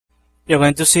You're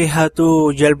going to see how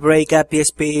to jailbreak a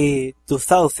PSP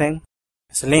 2000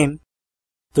 Slim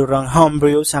to run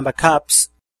homebrews and backups.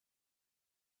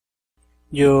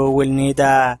 You will need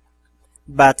a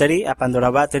battery, a Pandora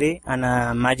battery, and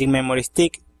a magic memory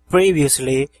stick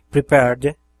previously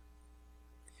prepared.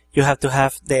 You have to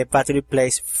have the battery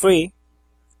place free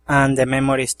and the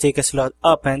memory stick slot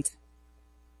opened.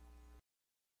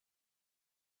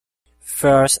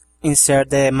 First, insert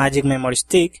the magic memory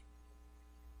stick.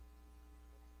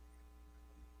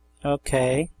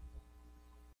 Okay.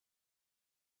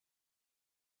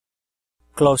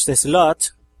 Close the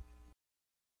slot.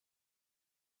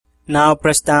 Now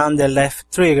press down the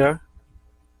left trigger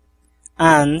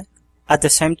and at the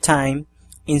same time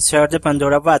insert the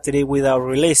Pandora battery without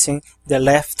releasing the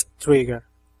left trigger.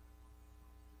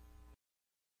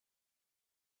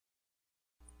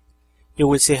 You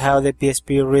will see how the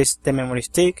PSP reads the memory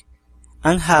stick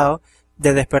and how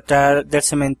the Despertar del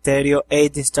Cementerio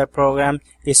 8 install program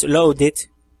is loaded.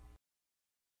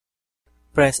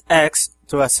 Press X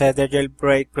to access the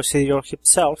jailbreak procedure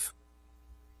itself.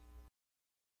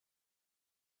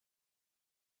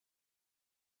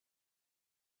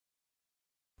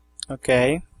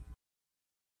 Okay.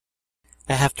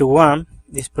 I have to warn,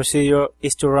 this procedure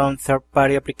is to run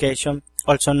third-party application,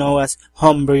 also known as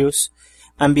homebrews,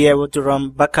 and be able to run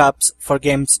backups for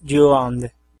games you owned.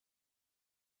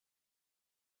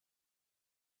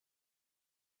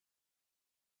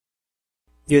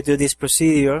 Due to this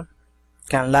procedure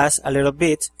can last a little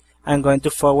bit, I'm going to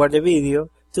forward the video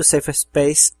to save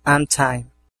space and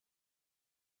time.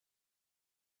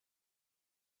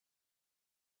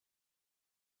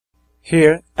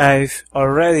 Here I've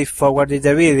already forwarded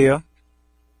the video.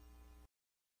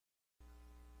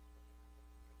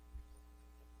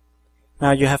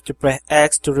 Now you have to press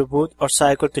X to reboot or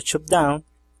cycle to shut down.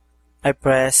 I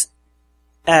press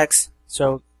X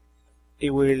so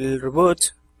it will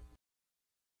reboot.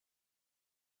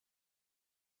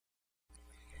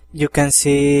 You can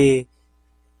see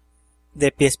the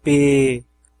PSP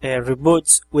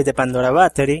reboots with the Pandora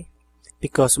battery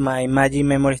because my magic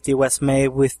memory stick was made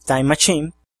with Time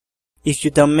Machine. If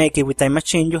you don't make it with Time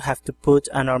Machine, you have to put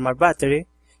a normal battery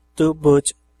to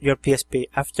boot your PSP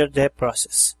after the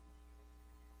process.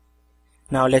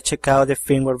 Now let's check out the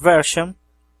firmware version.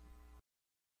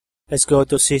 Let's go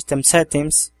to System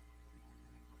Settings.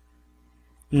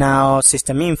 Now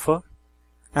System Info.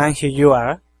 And here you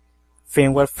are.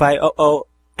 Firmware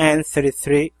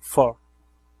 500N334.